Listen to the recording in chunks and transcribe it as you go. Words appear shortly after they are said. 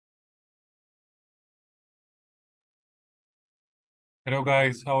Hello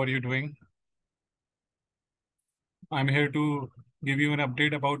guys, how are you doing? I'm here to give you an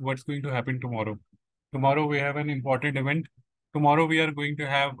update about what's going to happen tomorrow. Tomorrow we have an important event. Tomorrow we are going to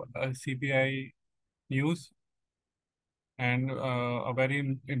have a CPI news and a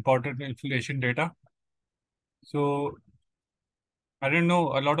very important inflation data. So I don't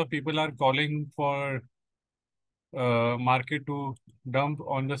know, a lot of people are calling for market to dump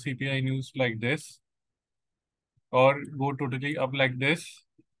on the CPI news like this or go totally up like this.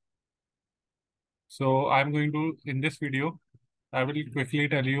 So I'm going to, in this video, I will quickly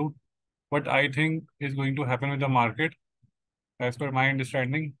tell you what I think is going to happen with the market as per my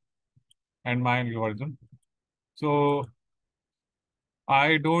understanding and my algorithm. So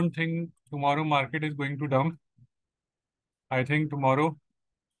I don't think tomorrow market is going to dump. I think tomorrow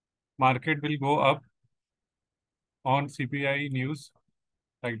market will go up on CPI news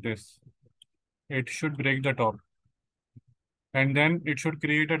like this. It should break the top and then it should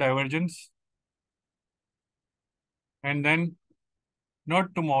create a divergence, and then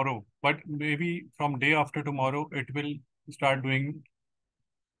not tomorrow, but maybe from day after tomorrow, it will start doing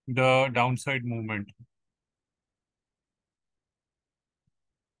the downside movement.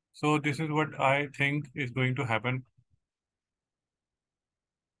 So this is what I think is going to happen.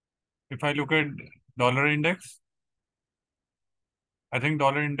 If I look at dollar index, I think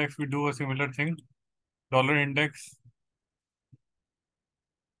dollar index will do a similar thing. Dollar index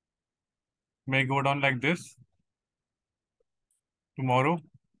may go down like this tomorrow,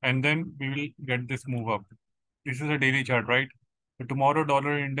 and then we will get this move up. This is a daily chart, right? So tomorrow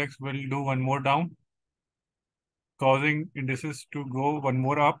dollar index will do one more down, causing indices to go one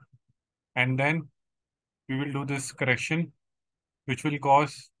more up, and then we will do this correction, which will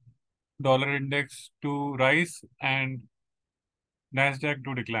cause dollar index to rise and Nasdaq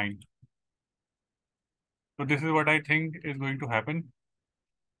to decline. So this is what I think is going to happen.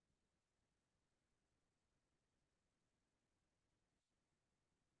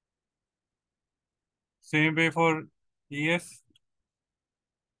 Same way for ES.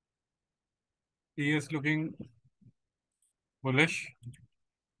 ES looking bullish.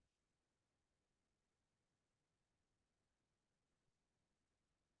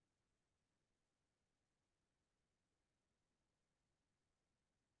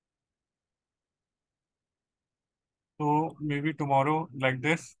 So maybe tomorrow like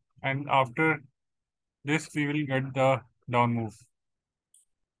this, and after this we will get the down move.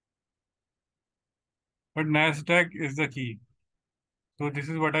 But Nasdaq is the key. So this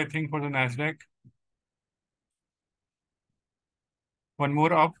is what I think for the Nasdaq. One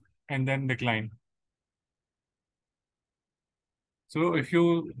more up and then decline. So if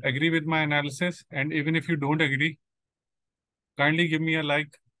you agree with my analysis, and even if you don't agree, kindly give me a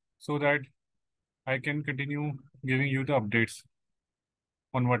like so that I can continue giving you the updates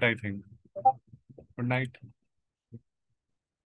on what I think. Good night.